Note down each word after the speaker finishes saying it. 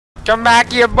Come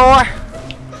back here, boy.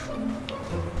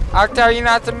 I'll tell you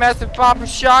not to mess with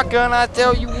Papa's shotgun, I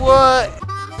tell you what.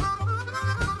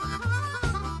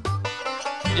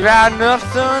 You had enough,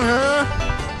 son, huh?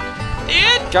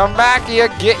 Dad? Come back here,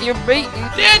 get your beating.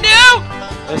 Dad, no!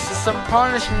 This is some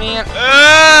punishment.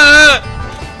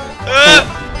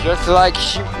 Just like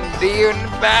shooting deer in the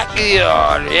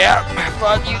backyard. Yep.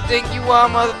 Fuck you think you are,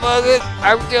 motherfucker?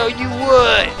 I'll tell you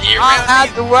what. I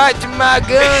have the right to my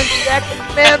gun. Second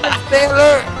Amendment,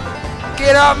 sailor.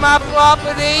 Get off my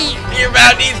property. You're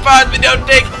about these parts, but don't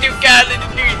take it too kindly to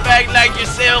douchebag like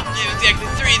yourself. You have exactly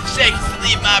 3 seconds to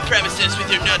leave my premises with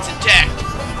your nuts intact.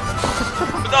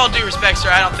 With all due respect,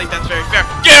 sir, I don't think that's very fair.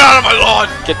 Get out of my lawn!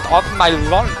 Get off my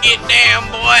lawn. Get down,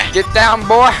 boy. Get down,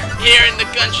 boy. Here in the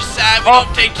countryside, we don't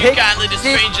take too kindly to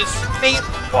strangers.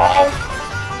 Oh,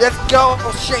 let's go.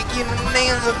 I'll shake you in the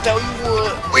nails. I'll tell you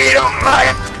what. We don't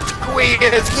like squeeze.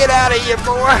 Get out of here,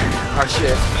 boy. Oh,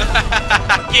 shit.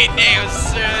 Get down,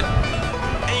 son.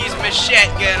 I use my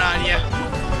shotgun on you.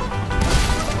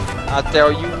 I'll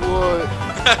tell you what.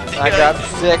 I got the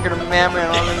Second Amendment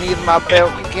underneath my belt.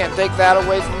 You can't take that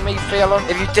away from me, fella.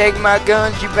 If you take my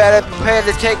guns, you better prepare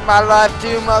to take my life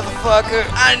too, motherfucker.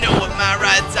 I know what my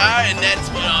rights are, and that's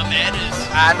what all matters.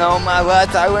 I know my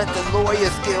rights. I went to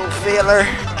lawyer school, fella.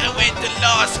 I went to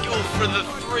law school for the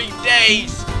 3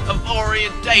 days of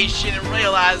orientation and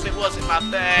realized it wasn't my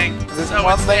thing. There's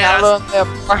one thing I learned there,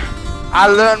 boy. I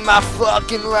learned my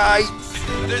fucking rights.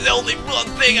 There's only one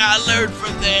thing I learned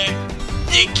from there.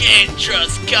 You can't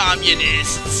trust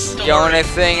communists. The only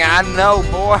thing I know,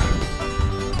 boy.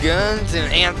 Guns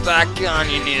and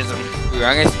anti-communism. Dude,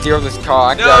 I'm gonna steal this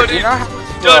car. No, dude.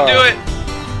 Don't do it.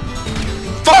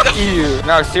 Fuck you.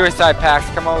 No, suicide packs.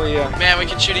 Come over here. Man, we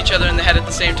can shoot each other in the head at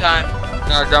the same time.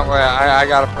 No, don't worry. I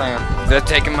got a plan. They're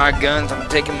taking my guns. I'm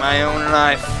taking my own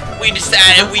life. We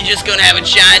decided we just gonna have a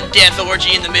giant death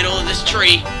orgy in the middle of this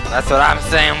tree. That's what I'm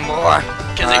saying, boy.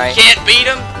 Cause if you can't beat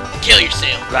them, kill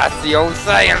yourself. That's the old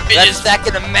saying. That's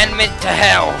Second Amendment to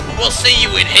hell. We'll see you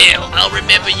in hell. I'll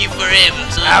remember you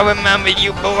forever, son. I remember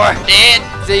you, boy.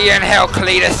 Dad? See you in hell,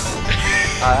 Cletus.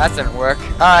 Oh, that didn't work.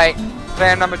 Alright,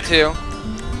 plan number 2.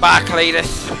 Bye,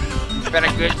 Cletus. You've been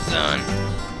a good son.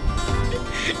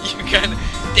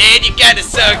 Dad, you kinda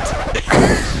sucked.